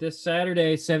 this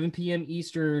Saturday, 7 p.m.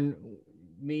 Eastern,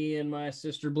 me and my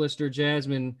sister Blister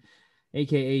Jasmine,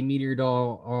 aka Meteor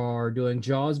Doll, are doing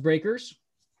Jaws Breakers.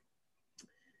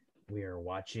 We are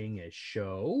watching a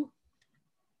show.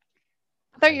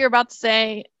 I thought you were about to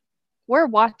say, we're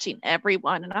watching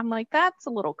everyone. And I'm like, that's a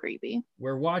little creepy.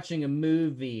 We're watching a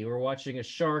movie. We're watching a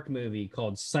shark movie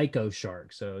called Psycho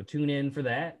Shark. So tune in for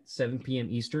that, 7 p.m.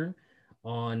 Eastern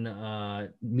on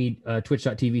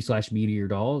twitch.tv/Meteor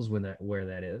Dolls where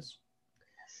that is.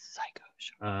 Psycho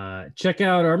Shark. Check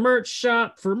out our merch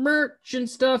shop for merch and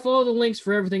stuff. All the links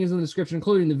for everything is in the description,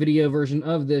 including the video version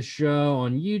of this show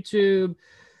on YouTube.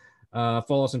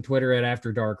 Follow us on Twitter at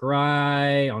After Dark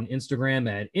Rye, on Instagram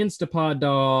at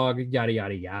InstapodDog, yada,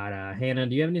 yada, yada. Hannah,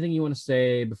 do you have anything you want to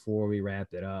say before we wrap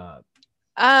it up?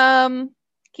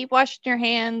 Keep washing your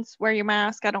hands, wear your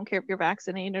mask. I don't care if you're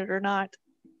vaccinated or not.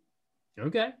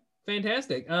 Okay,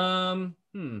 fantastic. When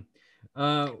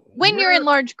you're in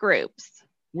large groups.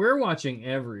 We're watching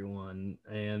everyone,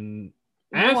 and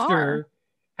after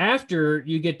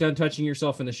you get done touching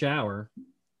yourself in the shower,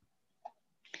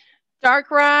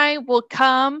 Darkrai will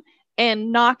come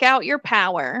and knock out your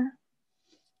power.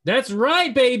 That's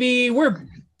right, baby. We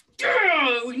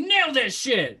nailed that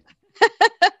shit.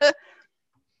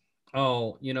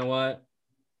 Oh, you know what?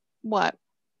 What?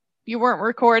 You weren't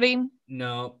recording?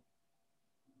 No.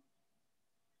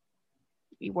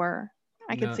 You were.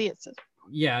 I could see it.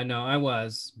 Yeah, no, I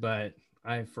was, but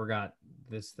I forgot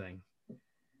this thing.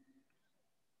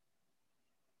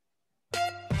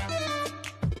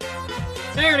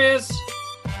 There it is.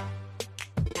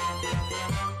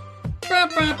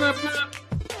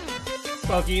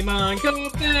 Pokemon Go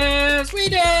Fest, we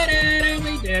did it, and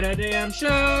we did a damn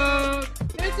show.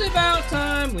 It's about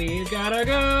time, we've gotta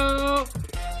go.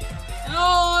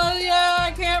 Oh yeah,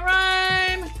 I can't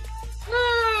rhyme.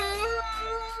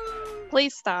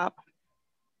 Please stop.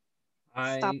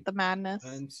 Stop I'm the madness.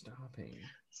 stopping.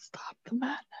 Stop the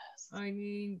madness. I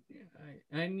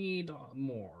need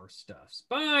more stuffs.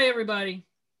 Bye, everybody.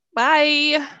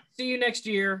 Bye. See you next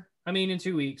year. I mean, in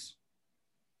 2 weeks.